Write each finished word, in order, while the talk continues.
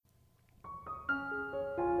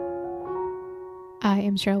I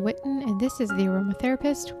am Cheryl Witten, and this is The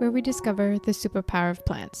Aromatherapist, where we discover the superpower of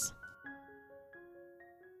plants.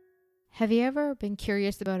 Have you ever been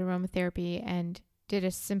curious about aromatherapy and did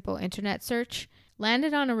a simple internet search,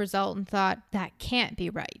 landed on a result and thought, that can't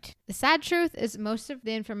be right? The sad truth is most of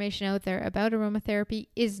the information out there about aromatherapy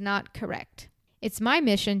is not correct. It's my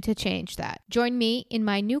mission to change that. Join me in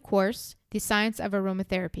my new course, The Science of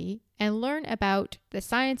Aromatherapy, and learn about the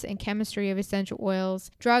science and chemistry of essential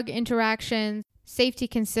oils, drug interactions, safety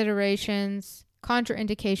considerations,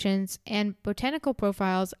 contraindications, and botanical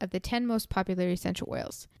profiles of the 10 most popular essential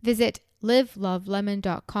oils. Visit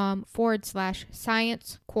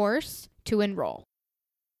livelovelemon.com/science course to enroll.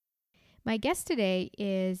 My guest today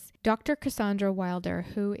is Dr. Cassandra Wilder,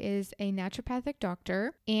 who is a naturopathic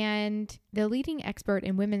doctor and the leading expert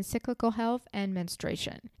in women's cyclical health and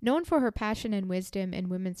menstruation. Known for her passion and wisdom in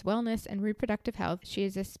women's wellness and reproductive health, she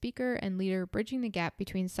is a speaker and leader bridging the gap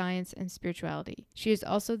between science and spirituality. She is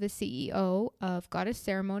also the CEO of Goddess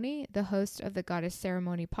Ceremony, the host of the Goddess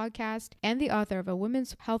Ceremony podcast, and the author of a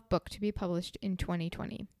women's health book to be published in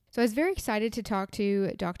 2020. So I was very excited to talk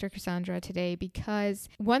to Dr. Cassandra today because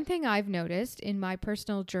one thing I've noticed in my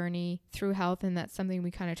personal journey through health, and that's something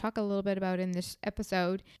we kind of talk a little bit about in this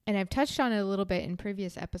episode, and I've touched on it a little bit in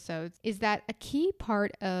previous episodes, is that a key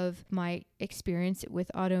part of my experience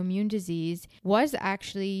with autoimmune disease was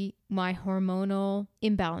actually my hormonal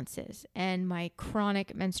imbalances and my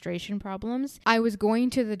chronic menstruation problems. I was going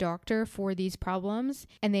to the doctor for these problems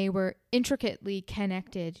and they were intricately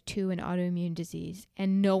connected to an autoimmune disease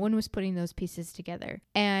and no one was putting those pieces together.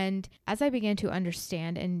 And as I began to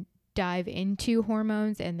understand and dive into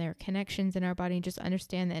hormones and their connections in our body and just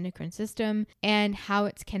understand the endocrine system and how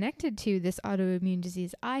it's connected to this autoimmune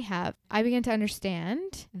disease I have, I began to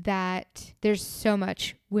understand that there's so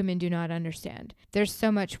much women do not understand. There's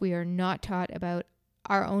so much we are not taught about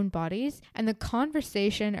our own bodies, and the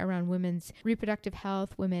conversation around women's reproductive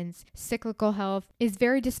health, women's cyclical health is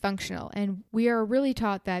very dysfunctional, and we are really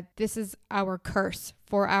taught that this is our curse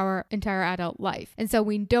for our entire adult life. And so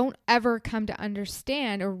we don't ever come to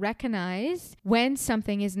understand or recognize when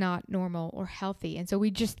something is not normal or healthy. And so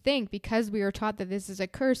we just think, because we are taught that this is a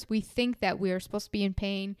curse, we think that we are supposed to be in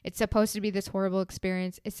pain. It's supposed to be this horrible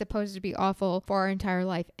experience. It's supposed to be awful for our entire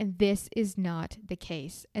life. And this is not the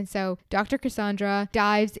case. And so Dr. Cassandra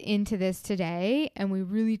dives into this today, and we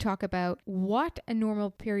really talk about what a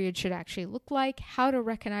normal period should actually look like, how to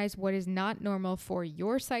recognize what is not normal for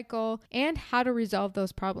your cycle, and how to resolve those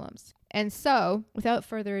problems. And so, without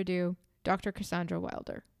further ado, Dr. Cassandra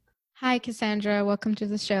Wilder. Hi, Cassandra. Welcome to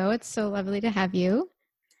the show. It's so lovely to have you.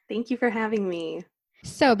 Thank you for having me.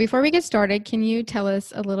 So, before we get started, can you tell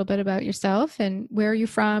us a little bit about yourself and where are you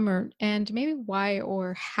from, and maybe why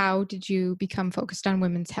or how did you become focused on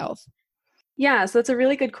women's health? Yeah, so that's a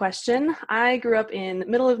really good question. I grew up in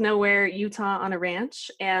middle of nowhere, Utah on a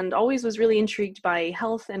ranch, and always was really intrigued by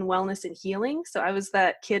health and wellness and healing. So I was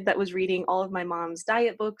that kid that was reading all of my mom's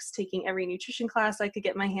diet books, taking every nutrition class I could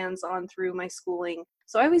get my hands on through my schooling.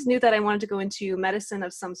 So I always knew that I wanted to go into medicine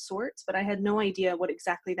of some sort, but I had no idea what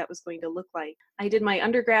exactly that was going to look like. I did my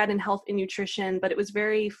undergrad in health and nutrition, but it was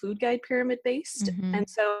very food guide pyramid based. Mm-hmm. And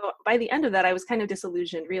so by the end of that, I was kind of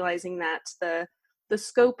disillusioned, realizing that the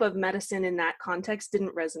scope of medicine in that context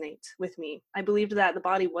didn't resonate with me. I believed that the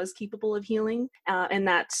body was capable of healing and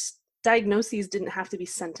that diagnoses didn't have to be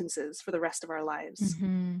sentences for the rest of our lives.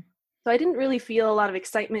 Mm-hmm. So I didn't really feel a lot of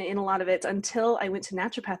excitement in a lot of it until I went to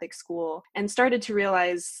naturopathic school and started to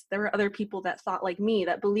realize there were other people that thought like me,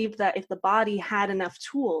 that believed that if the body had enough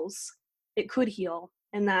tools, it could heal,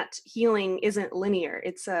 and that healing isn't linear.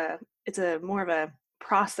 It's a more of a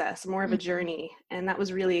process, more of a journey. And that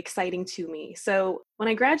was really exciting to me. So when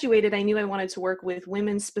I graduated, I knew I wanted to work with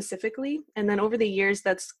women specifically. And then over the years,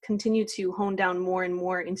 that's continued to hone down more and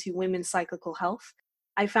more into women's cyclical health.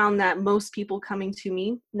 I found that most people coming to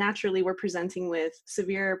me naturally were presenting with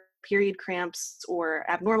severe period cramps or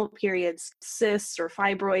abnormal periods, cysts or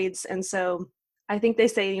fibroids. And so I think they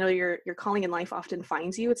say, your calling in life often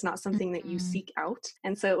finds you. It's not something that you seek out.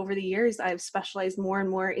 And so over the years, I've specialized more and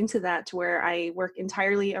more into that, to where I work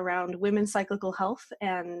entirely around women's cyclical health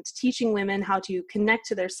and teaching women how to connect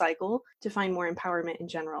to their cycle to find more empowerment in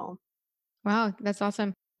general. Wow, that's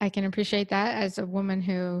awesome. I can appreciate that as a woman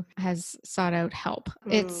who has sought out help.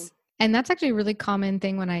 And that's actually a really common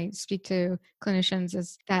thing when I speak to clinicians,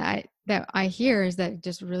 is that I hear is that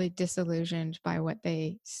just really disillusioned by what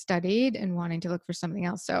they studied and wanting to look for something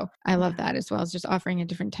else. So I love that, as well as just offering a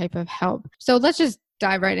different type of help. So let's just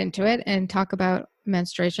dive right into it and talk about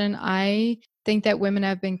menstruation. I think that women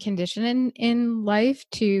have been conditioned in life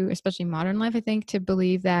to, especially modern life, I think, to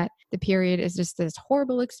believe that the period is just this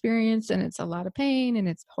horrible experience and it's a lot of pain and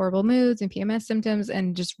it's horrible moods and PMS symptoms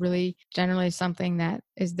and just really generally something that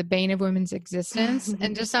is the bane of women's existence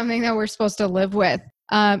and just something that we're supposed to live with.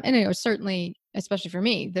 And certainly, especially for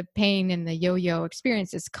me, the pain and the yo-yo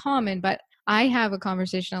experience is common, but I have a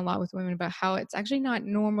conversation a lot with women about how it's actually not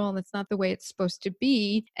normal and it's not the way it's supposed to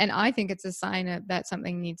be. And I think it's a sign of that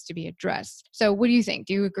something needs to be addressed. So what do you think?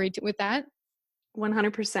 Do you agree with that?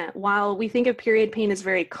 100%. While we think of period pain as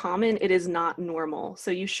very common, it is not normal.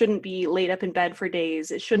 So you shouldn't be laid up in bed for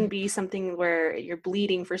days. It shouldn't be something where you're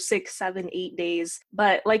bleeding for 6, 7, 8 days.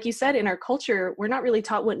 But like you said, in our culture, we're not really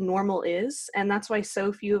taught what normal is. And that's why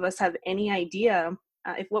so few of us have any idea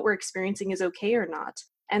if what we're experiencing is okay or not.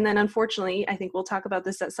 And then unfortunately, I think we'll talk about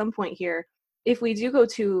this at some point here. If we do go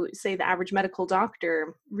to, say, the average medical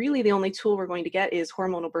doctor, really the only tool we're going to get is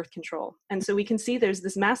hormonal birth control. And so we can see there's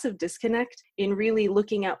this massive disconnect in really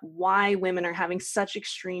looking at why women are having such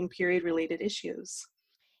extreme period related issues.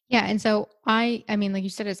 Yeah. And so I mean, like you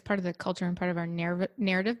said, it's part of the culture and part of our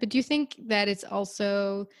narrative, but do you think that it's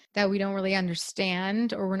also that we don't really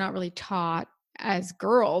understand or we're not really taught as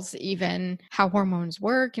girls, even how hormones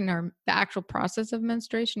work and the actual process of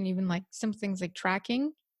menstruation, even like some things like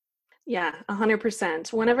tracking? Yeah,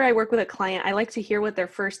 100%. Whenever I work with a client, I like to hear what their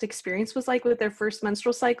first experience was like with their first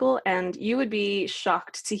menstrual cycle. And you would be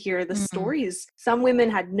shocked to hear the Mm, stories. Some women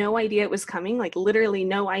had no idea it was coming, like literally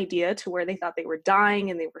no idea, to where they thought they were dying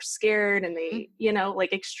and they were scared and mhm. they,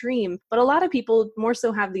 like extreme. But a lot of people more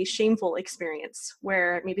so have the shameful experience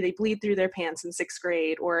where maybe they bleed through their pants in 6th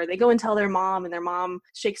grade, or they go and tell their mom and their mom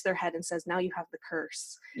shakes their head and says, "Now you have the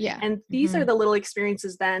curse." Yeah. And these are Mhm. the little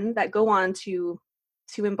experiences then that go on to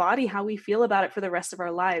embody how we feel about it for the rest of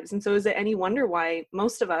our lives. And so is it any wonder why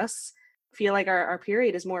most of us feel like our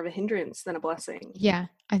period is more of a hindrance than a blessing? Yeah,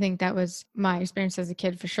 I think that was my experience as a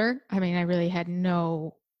kid for sure. I mean, I didn't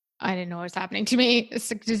know what was happening to me.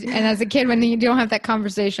 And as a kid, when you don't have that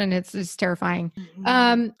conversation, it's terrifying.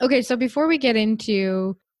 Mhm. Okay, so before we get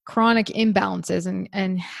into chronic imbalances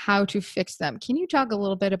and how to fix them, can you talk a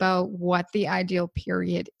little bit about what the ideal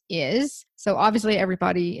period is? So obviously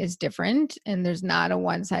everybody is different and there's not a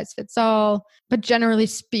one size fits all, but generally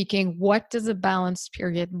speaking, what does a balanced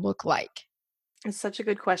period look like? It's such a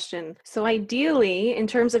good question. So, ideally, in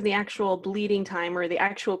terms of the actual bleeding time or the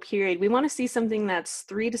actual period, we want to see something that's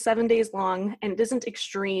 3 to 7 days long and isn't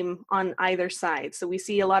extreme on either side. So, we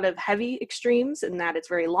see a lot of heavy extremes in that it's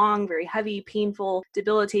very long, very heavy, painful,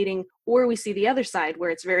 debilitating, or we see the other side where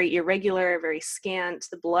it's very irregular, very scant,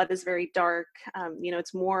 the blood is very dark.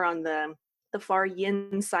 It's more on the far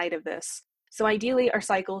yin side of this. So, ideally, our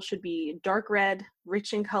cycle should be dark red,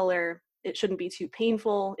 rich in color. It shouldn't be too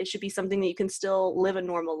painful. It should be something that you can still live a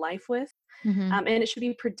normal life with. Mhm. And it should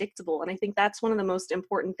be predictable. And I think that's one of the most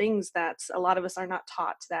important things that a lot of us are not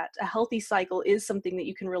taught, that a healthy cycle is something that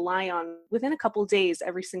you can rely on within a couple days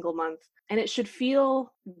every single month. And it should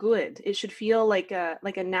feel good. It should feel like a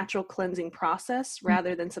natural cleansing process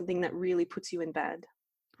rather than something that really puts you in bed.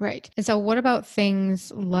 Right. And so what about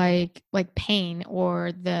things like pain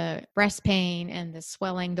or the breast pain and the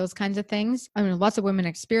swelling, those kinds of things? I mean, lots of women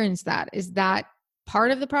experience that. Is that part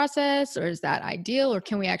of the process or is that ideal or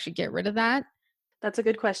can we actually get rid of that? That's a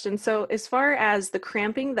good question. So, as far as the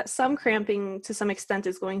cramping, that some cramping to some extent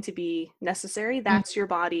is going to be necessary. Mm, That's your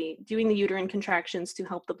body doing the uterine contractions to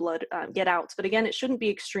help the blood get out. But again, it shouldn't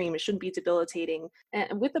be extreme. It shouldn't be debilitating.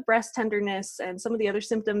 And with the breast tenderness and some of the other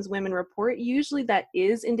symptoms women report, usually that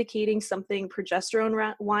is indicating something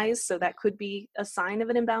progesterone wise. So, that could be a sign of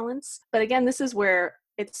an imbalance. But again, this is where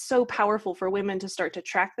it's so powerful for women to start to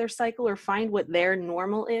track their cycle or find what their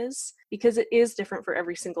normal is, because it is different for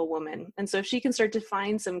every single woman. And so if she can start to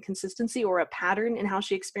find some consistency or a pattern in how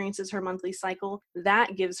she experiences her monthly cycle,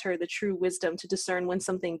 that gives her the true wisdom to discern when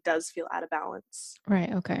something does feel out of balance.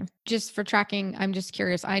 right. Okay. Just for tracking, I'm just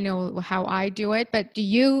curious. I know how I do it, but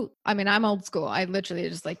I mean, I'm old school. I literally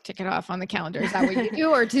just like tick it off on the calendar. Is that what you do?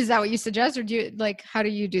 Or is that what you suggest? Or how do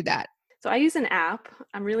you do that? So I use an app.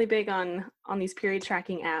 I'm really big on these period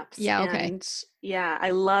tracking apps, Yeah. Okay. and yeah,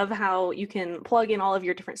 I love how you can plug in all of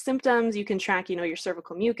your different symptoms. You can track, your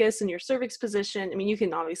cervical mucus and your cervix position. I mean, you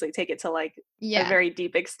can obviously take it to like a Yeah. very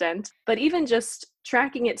deep extent, but even just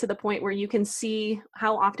tracking it to the point where you can see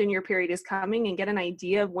how often your period is coming and get an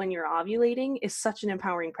idea of when you're ovulating is such an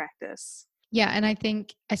empowering practice. Yeah, and I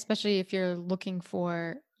think especially if you're looking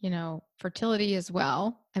for, fertility as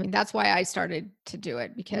well. I mean, that's why I started to do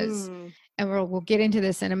it because Mm, and we'll get into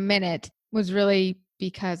this in a minute, was really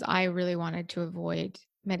because I really wanted to avoid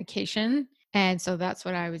medication. And so that's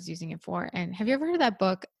what I was using it for. And have you ever heard of that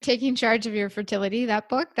book, Taking Charge of Your Fertility? That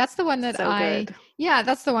book? That's the one that So good.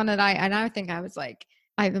 that's the one that and I think I was like,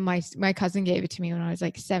 my cousin gave it to me when I was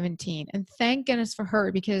like 17. And thank goodness for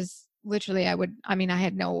her, because literally I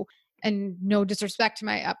had no disrespect to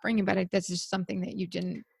my upbringing, but this is something that you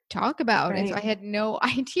didn't talk about. And so I Right. had no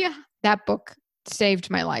idea. That book saved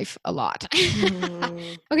my life a lot.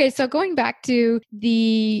 Mm, Okay, so going back to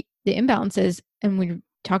the imbalances, and we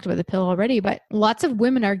talked about the pill already, but lots of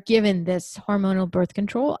women are given this hormonal birth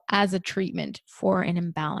control as a treatment for an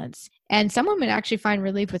imbalance. And some women actually find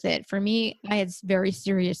relief with it. For me, I had very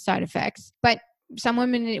serious side effects, but some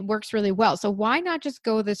women it works really well. So why not just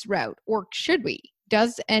go this route? Or should we?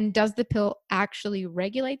 Does the pill actually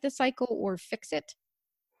regulate the cycle or fix it?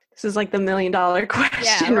 this is like the $1,000,000 Yeah,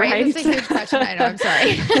 question, right. right? That's a huge question. I know. I'm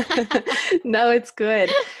sorry. No, it's good.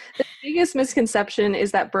 The biggest misconception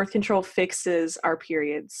is that birth control fixes our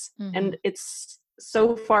periods, Mm-hmm. and it's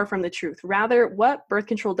so far from the truth. Rather, what birth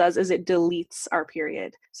control does is it deletes our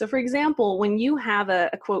period. So, for example, when you have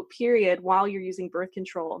a quote period while you're using birth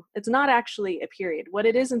control, it's not actually a period. What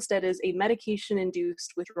it is instead is a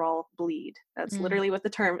medication-induced withdrawal bleed. That's Mm, literally what the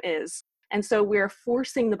term is. And so we're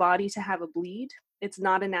forcing the body to have a bleed. It's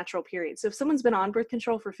not a natural period. So if someone's been on birth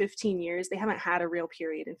control for 15 years, they haven't had a real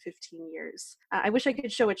period in 15 years. I wish I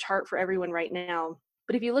could show a chart for everyone right now.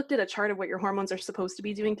 But if you looked at a chart of what your hormones are supposed to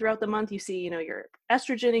be doing throughout the month, you see, your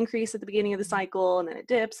estrogen increase at the beginning of the cycle, and then it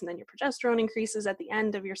dips, and then your progesterone increases at the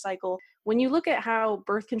end of your cycle. When you look at how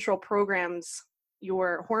birth control programs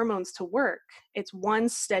your hormones to work, it's one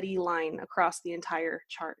steady line across the entire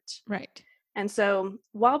chart. right. And so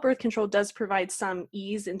while birth control does provide some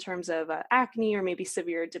ease in terms of acne or maybe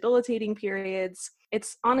severe debilitating periods,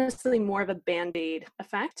 it's honestly more of a band-aid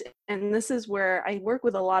effect. And this is where I work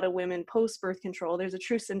with a lot of women post-birth control. There's a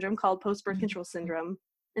true syndrome called post-birth control Mm-hmm. syndrome.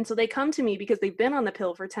 And so they come to me because they've been on the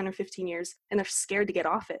pill for 10 or 15 years and they're scared to get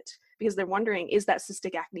off it because they're wondering, is that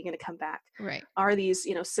cystic acne going to come back? Right. Are these,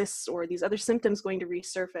 cysts or these other symptoms going to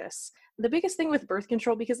resurface? The biggest thing with birth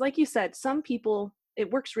control, because like you said, some people it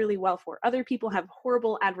works really well for. Other people have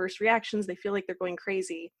horrible adverse reactions. They feel like they're going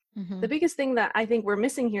crazy. Mm-hmm. The biggest thing that I think we're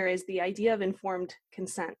missing here is the idea of informed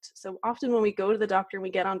consent. So often when we go to the doctor and we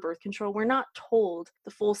get on birth control, we're not told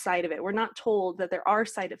the full side of it. We're not told that there are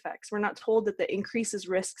side effects. We're not told that that increases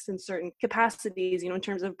risks in certain capacities, in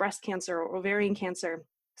terms of breast cancer or ovarian cancer.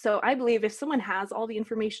 So I believe if someone has all the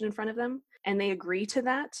information in front of them and they agree to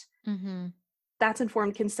that, Mm-hmm. that's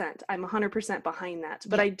informed consent. I'm 100% behind that.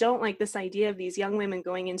 But Yeah. I don't like this idea of these young women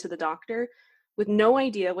going into the doctor with no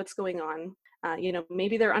idea what's going on.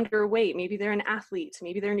 Maybe they're underweight, maybe they're an athlete,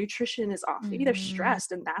 maybe their nutrition is off, maybe they're Mm-hmm.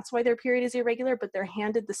 stressed and that's why their period is irregular, but they're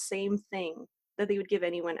handed the same thing that they would give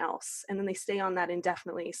anyone else. And then they stay on that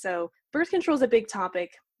indefinitely. So birth control is a big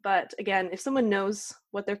topic. But again, if someone knows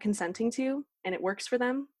what they're consenting to and it works for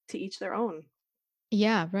them, to each their own.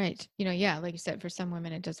 Yeah, right. Yeah, like you said, for some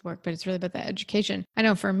women it does work, but it's really about the education. I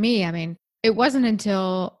know for me, it wasn't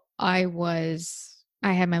until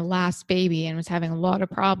I had my last baby and was having a lot of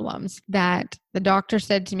problems that the doctor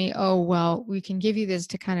said to me, "Oh, well, we can give you this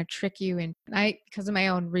to kind of trick you." And because of my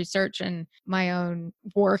own research and my own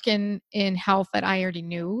work in health, that I already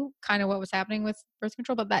knew kind of what was happening with birth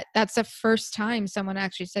control. But that's the first time someone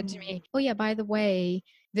actually said to me, "Oh yeah, by the way,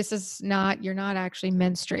 you're not actually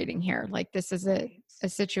menstruating here. Like this is Right. a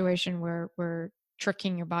situation where we're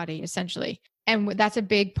tricking your body essentially." And that's a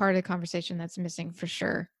big part of the conversation that's missing for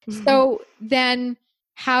sure. So then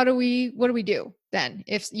what do we do then?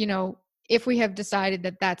 If we have decided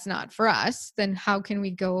that that's not for us, then how can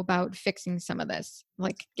we go about fixing some of this?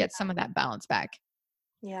 Like get some of that balance back?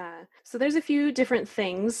 Yeah. So there's a few different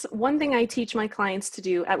things. One thing I teach my clients to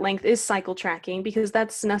do at length is cycle tracking because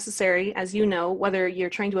that's necessary, as you know, whether you're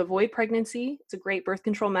trying to avoid pregnancy. It's a great birth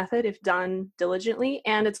control method if done diligently.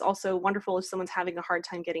 And it's also wonderful if someone's having a hard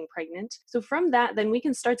time getting pregnant. So from that, then we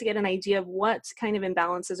can start to get an idea of what kind of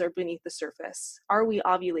imbalances are beneath the surface. Are we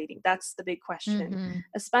ovulating? That's the big question. Mm-hmm.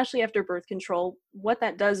 Especially after birth control, what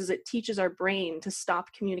that does is it teaches our brain to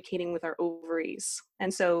stop communicating with our ovaries.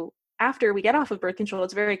 And so after we get off of birth control,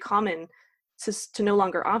 it's very common to no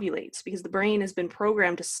longer ovulate because the brain has been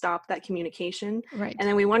programmed to stop that communication. Right. And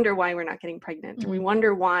then we wonder why we're not getting pregnant, or we Mm-hmm.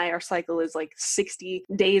 wonder why our cycle is like 60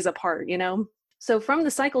 days apart. So from the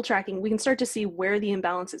cycle tracking, we can start to see where the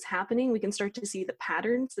imbalance is happening. We can start to see the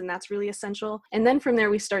patterns, and that's really essential. And then from there,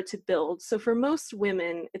 we start to build. So for most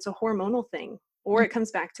women, it's a hormonal thing, or it comes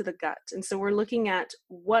back to the gut. And so we're looking at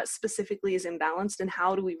what specifically is imbalanced and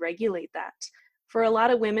how do we regulate that. For a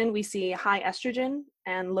lot of women, we see high estrogen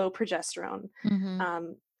and low progesterone. Mm-hmm.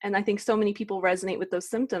 And I think so many people resonate with those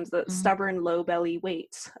symptoms, the stubborn low belly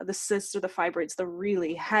weight, the cysts or the fibroids, the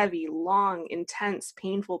really heavy, long, intense,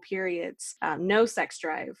 painful periods, no sex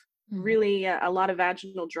drive, really a lot of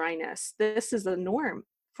vaginal dryness. This is the norm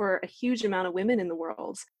for a huge amount of women in the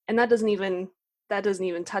world. And that doesn't even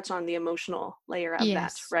touch on the emotional layer of that,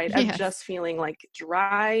 Yes. right? Of Yes. just feeling like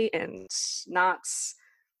dry and not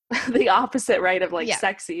the opposite, right? Of like Yeah.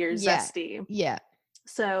 sexy or Yeah. zesty. Yeah.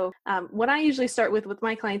 So what I usually start with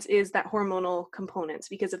my clients is that hormonal component,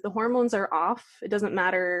 because if the hormones are off, it doesn't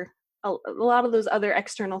matter. A lot of those other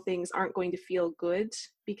external things aren't going to feel good,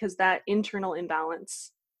 because that internal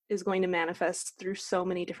imbalance is going to manifest through so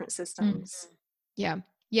many different systems. Yeah.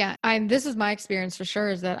 Yeah. This is my experience for sure,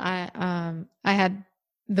 is that I had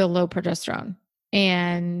the low progesterone,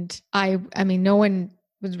 and I mean, no one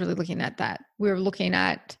was really looking at that. We were looking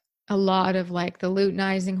at a lot of like the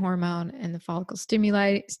luteinizing hormone and the follicle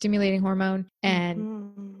stimulating hormone, and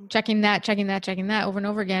Mm-hmm. checking that over and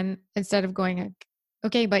over again, instead of going,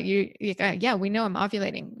 okay, but yeah, we know I'm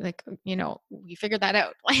ovulating. Like, we figured that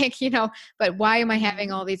out. Like, but why am I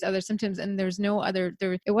having all these other symptoms? And there's no other,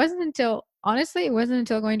 it wasn't until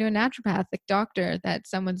going to a naturopathic doctor that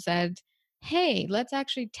someone said, hey, let's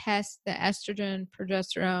actually test the estrogen,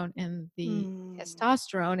 progesterone, and the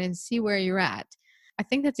testosterone and see where you're at. I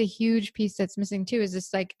think that's a huge piece that's missing too, is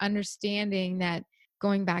this like understanding that,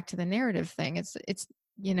 going back to the narrative thing, it's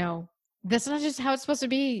that's not just how it's supposed to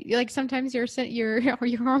be. Like, sometimes your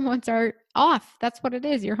your hormones are off. That's what it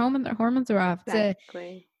is. Your hormones are off.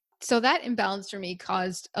 Exactly. So that imbalance for me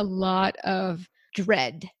caused a lot of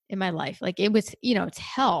dread in my life. Like, it was, it's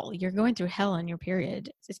hell. You're going through hell on your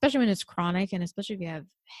period, especially when it's chronic, and especially if you have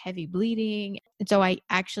heavy bleeding. And so I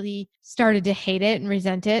actually started to hate it and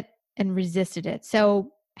resent it and resisted it.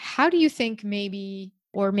 So how do you think, maybe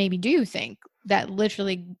do you think that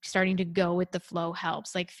literally starting to go with the flow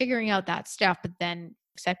helps, like figuring out that stuff, but then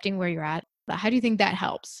accepting where you're at? How do you think that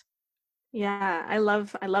helps? Yeah, I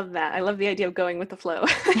love that. I love the idea of going with the flow.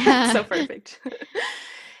 So perfect.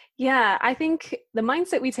 Yeah, I think the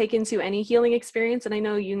mindset we take into any healing experience, and I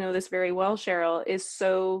know you know this very well, Cheryl, is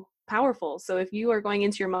so powerful. So if you are going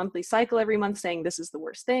into your monthly cycle every month saying this is the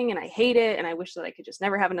worst thing and I hate it and I wish that I could just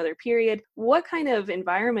never have another period, what kind of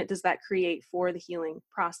environment does that create for the healing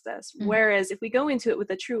process? Whereas if we go into it with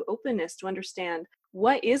a true openness to understand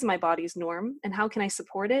what is my body's norm and how can I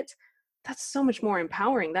support it, that's so much more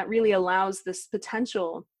empowering. That really allows this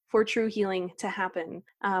potential for true healing to happen.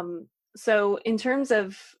 So in terms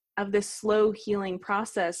of this slow healing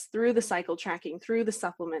process, through the cycle tracking, through the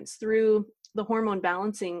supplements, through the hormone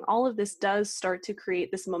balancing, all of this does start to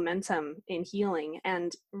create this momentum in healing.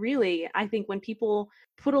 And really, I think when people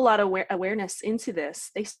put a lot of awareness into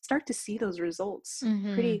this, they start to see those results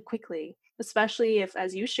pretty quickly, especially if,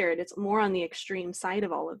 as you shared, it's more on the extreme side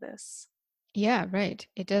of all of this. Yeah, right.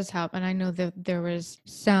 It does help. And I know that there was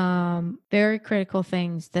some very critical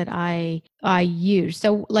things that I used.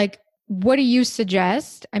 So, like, what do you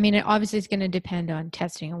suggest? I mean, it obviously is going to depend on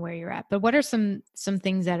testing and where you're at, but what are some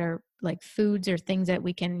things that are like foods or things that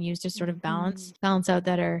we can use to sort of balance out,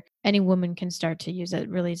 that are any woman can start to use, that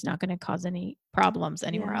really is not going to cause any problems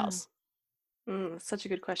anywhere Yeah. else? Such a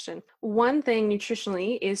good question. One thing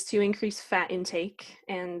nutritionally is to increase fat intake.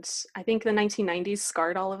 And I think the 1990s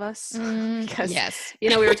scarred all of us because, Yes.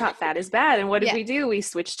 we were taught fat is bad. And what did Yeah. we do? We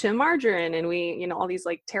switched to margarine and we, all these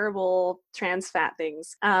like terrible trans fat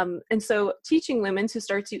things. And so teaching women to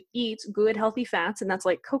start to eat good, healthy fats, and that's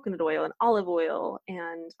like coconut oil and olive oil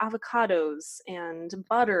and avocados and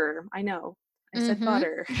butter. I know I said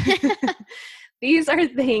butter. These are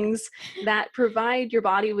things that provide your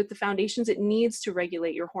body with the foundations it needs to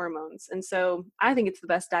regulate your hormones. And so I think it's the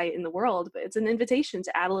best diet in the world, but it's an invitation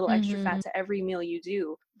to add a little extra fat to every meal you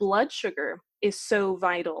do. Blood sugar is so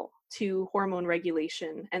vital to hormone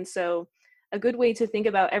regulation. And so a good way to think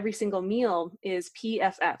about every single meal is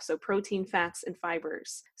PFF, so protein, fats, and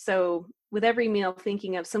fibers. So with every meal,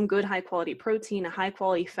 thinking of some good high quality protein, a high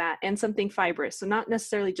quality fat, and something fibrous. So not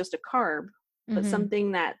necessarily just a carb, but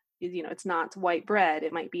something that, it's not white bread.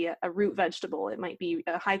 It might be a root vegetable. It might be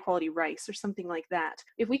a high quality rice or something like that.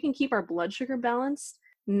 If we can keep our blood sugar balanced,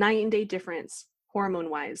 night and day difference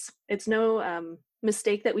hormone wise. It's no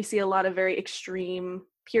mistake that we see a lot of very extreme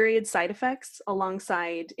period side effects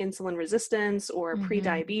alongside insulin resistance or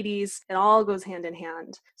pre-diabetes. It all goes hand in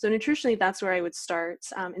hand. So nutritionally, that's where I would start.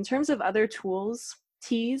 In terms of other tools,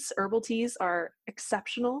 herbal teas are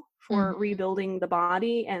exceptional for rebuilding the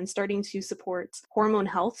body and starting to support hormone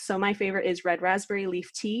health. So my favorite is red raspberry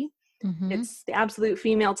leaf tea. It's the absolute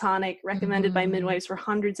female tonic recommended by midwives for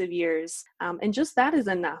hundreds of years. And just that is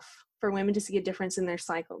enough for women to see a difference in their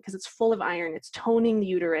cycle because it's full of iron. It's toning the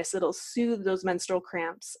uterus. It'll soothe those menstrual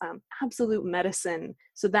cramps. Absolute medicine.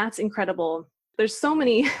 So that's incredible. There's so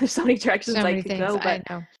many directions So I many could things. go, I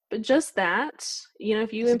know. but just that,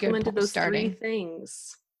 if you It's a good implemented place those three starting.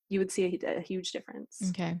 things, you would see a huge difference.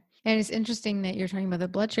 Okay. And it's interesting that you're talking about the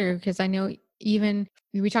blood sugar because I know even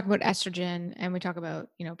we talk about estrogen and we talk about,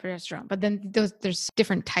 progesterone, but then there's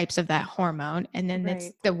different types of that hormone. And then it's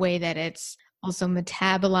Right. the way that it's also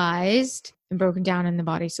metabolized and broken down in the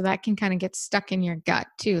body. So that can kind of get stuck in your gut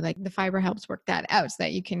too. Like the fiber helps work that out so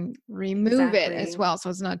that you can remove it as Exactly. well. So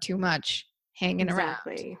it's not too much hanging around.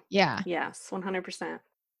 Exactly. Yeah. Yes, 100%.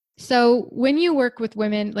 So when you work with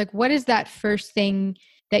women, like what is that first thing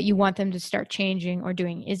that you want them to start changing or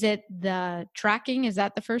doing? Is it the tracking? Is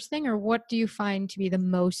that the first thing? Or what do you find to be the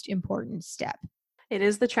most important step? It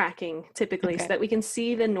is the tracking typically so Okay. that we can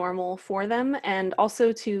see the normal for them, and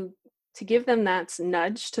also to give them that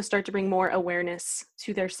nudge to start to bring more awareness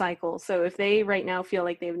to their cycle. So if they right now feel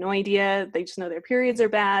like they have no idea, they just know their periods are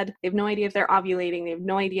bad, they have no idea if they're ovulating, they have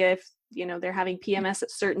no idea if they're having PMS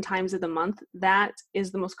at certain times of the month, that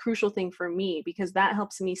is the most crucial thing for me because that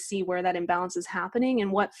helps me see where that imbalance is happening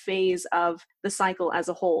and what phase of the cycle as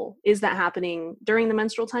a whole. Is that happening during the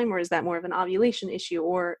menstrual time, or is that more of an ovulation issue,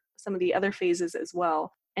 or some of the other phases as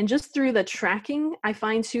well? And just through the tracking, I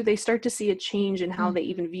find too, they start to see a change in how they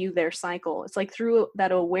even view their cycle. It's like through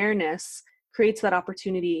that awareness creates that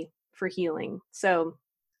opportunity for healing. So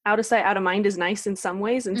out of sight, out of mind is nice in some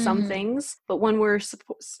ways, in some things, but when we're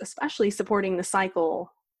especially supporting the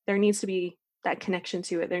cycle, there needs to be that connection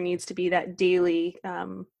to it. There needs to be that daily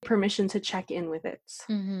permission to check in with it.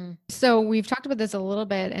 So we've talked about this a little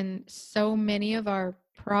bit, and so many of our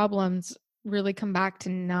problems really come back to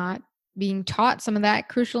not being taught some of that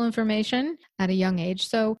crucial information at a young age.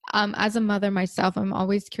 So as a mother myself, I'm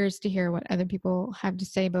always curious to hear what other people have to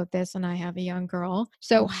say about this, and I have a young girl.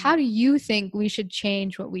 So how do you think we should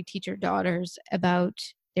change what we teach our daughters about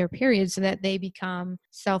their periods so that they become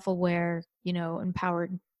self-aware,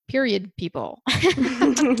 empowered period people?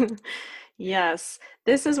 Yes,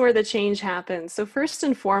 this is where the change happens. So first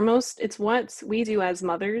and foremost, it's what we do as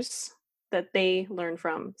mothers that they learn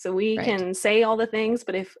from. So we Right. can say all the things,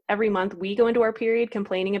 but if every month we go into our period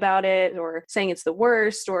complaining about it or saying it's the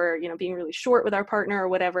worst or, being really short with our partner or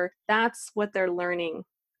whatever, that's what they're learning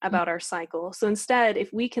about our cycle. So instead,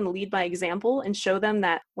 if we can lead by example and show them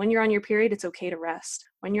that when you're on your period, it's okay to rest.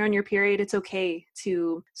 When you're on your period, it's okay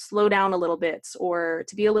to slow down a little bit or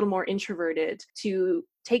to be a little more introverted, to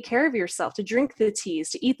take care of yourself, to drink the teas,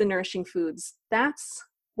 to eat the nourishing foods. That's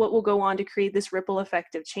what will go on to create this ripple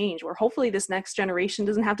effect of change where hopefully this next generation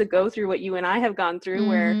doesn't have to go through what you and I have gone through,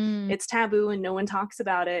 where it's taboo and no one talks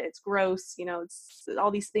about it. It's gross, it's all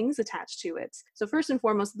these things attached to it. So first and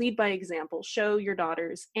foremost, lead by example. Show your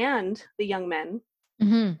daughters and the young men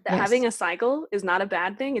that Yes. having a cycle is not a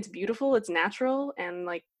bad thing. It's beautiful, it's natural, and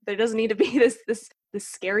like there doesn't need to be this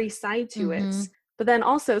scary side to it. But then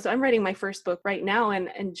also, so I'm writing my first book right now,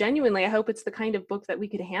 and genuinely, I hope it's the kind of book that we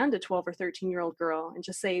could hand a 12 or 13-year-old girl and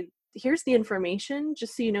just say, here's the information,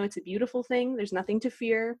 just so you know it's a beautiful thing. There's nothing to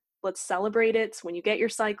fear. Let's celebrate it when you get your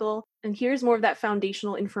cycle. And here's more of that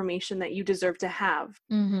foundational information that you deserve to have.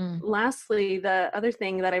 Lastly, the other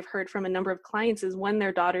thing that I've heard from a number of clients is when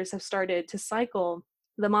their daughters have started to cycle,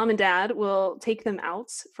 the mom and dad will take them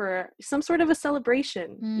out for some sort of a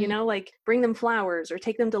celebration, like bring them flowers or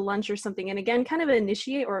take them to lunch or something. And again, kind of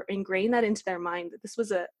initiate or ingrain that into their mind that this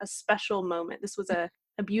was a special moment. This was a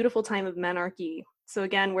beautiful time of menarche. So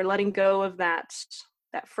again, we're letting go of that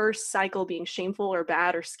first cycle being shameful or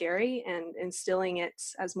bad or scary and instilling it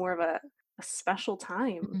as more of a special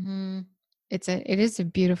time. It is a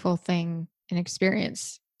beautiful thing and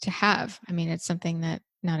experience to have. I mean, it's something that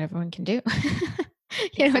not everyone can do.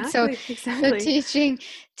 So Exactly.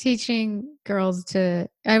 teaching girls to,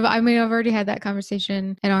 I mean, I've already had that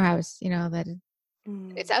conversation in our house, that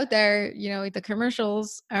it's out there, the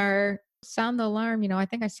commercials are sound the alarm. I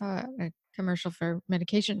think I saw a commercial for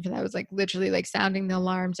medication for that. It was like literally like sounding the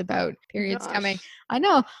alarms about periods coming. Gosh. I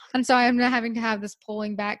know. And so I'm not having to have this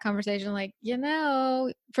pulling back conversation. Like,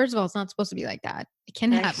 first of all, it's not supposed to be like that. It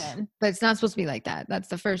can Right. happen, but it's not supposed to be like that. That's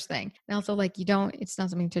the first thing. And also like, it's not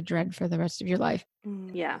something to dread for the rest of your life.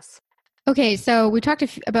 Yes. Okay. So we talked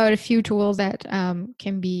about a few tools that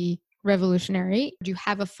can be revolutionary. Do you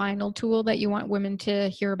have a final tool that you want women to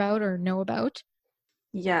hear about or know about?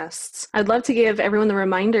 Yes. I'd love to give everyone the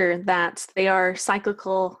reminder that they are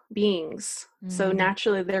cyclical beings. So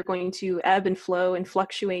naturally, they're going to ebb and flow and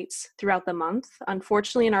fluctuate throughout the month.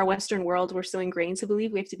 Unfortunately, in our Western world, we're so ingrained to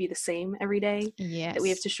believe we have to be the same every day, that we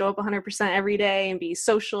have Yes. to show up 100% every day and be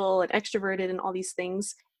social and extroverted and all these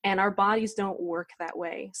things. And our bodies don't work that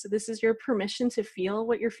way. So this is your permission to feel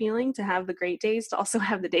what you're feeling, to have the great days, to also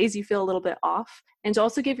have the days you feel a little bit off, and to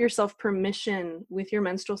also give yourself permission with your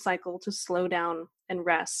menstrual cycle to slow down and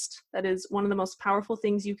rest. That is one of the most powerful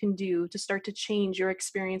things you can do to start to change your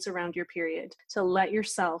experience around your period, to let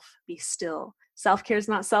yourself be still. Self-care is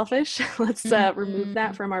not selfish. Let's remove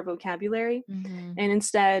that from our vocabulary and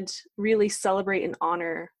instead really celebrate and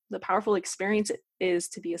honor the powerful experience it is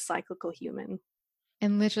to be a cyclical human.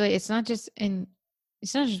 And literally, it's not just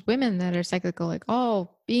women that are cyclical. Like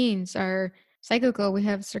all beings are cyclical. We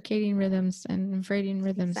have circadian rhythms and infradian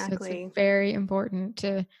rhythms. Exactly. So it's very important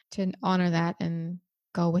to honor that and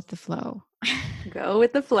go with the flow. Go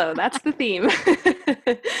with the flow. That's the theme.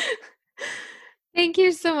 Thank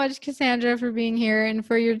you so much, Cassandra, for being here and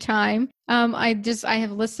for your time. I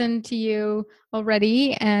have listened to you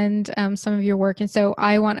already and some of your work. And so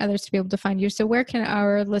I want others to be able to find you. So where can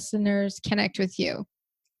our listeners connect with you?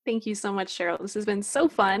 Thank you so much, Cheryl. This has been so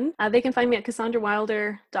fun. They can find me at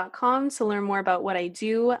CassandraWilder.com to learn more about what I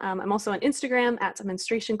do. I'm also on Instagram at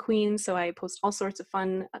Menstruation Queen, so I post all sorts of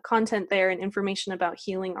fun content there and information about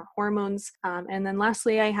healing our hormones. And then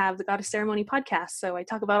lastly, I have the Goddess Ceremony podcast. So I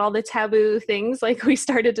talk about all the taboo things like we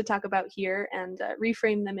started to talk about here and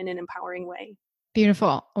reframe them in an empowering way.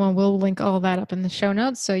 Beautiful. Well, we'll link all that up in the show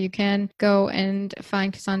notes so you can go and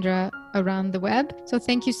find Cassandra around the web. So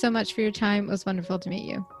thank you so much for your time. It was wonderful to meet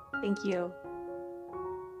you. Thank you.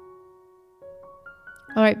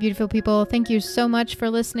 All right, beautiful people. Thank you so much for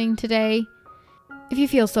listening today. If you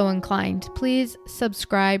feel so inclined, please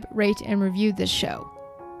subscribe, rate, and review this show.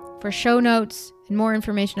 For show notes and more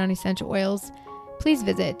information on essential oils, please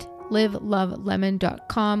visit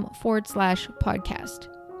livelovelemon.com/podcast.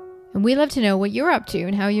 And we love to know what you're up to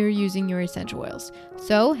and how you're using your essential oils.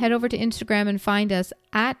 So head over to Instagram and find us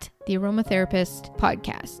at the Aromatherapist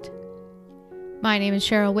Podcast. My name is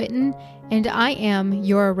Cheryl Witten, and I am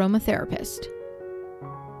your aromatherapist.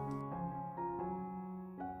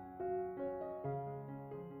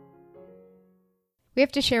 We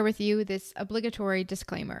have to share with you this obligatory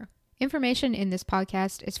disclaimer. Information in this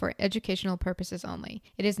podcast is for educational purposes only.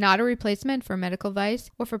 It is not a replacement for medical advice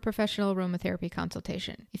or for professional aromatherapy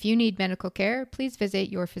consultation. If you need medical care, please visit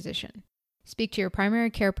your physician. Speak to your primary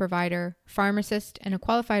care provider, pharmacist, and a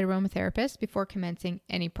qualified aromatherapist before commencing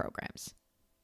any programs.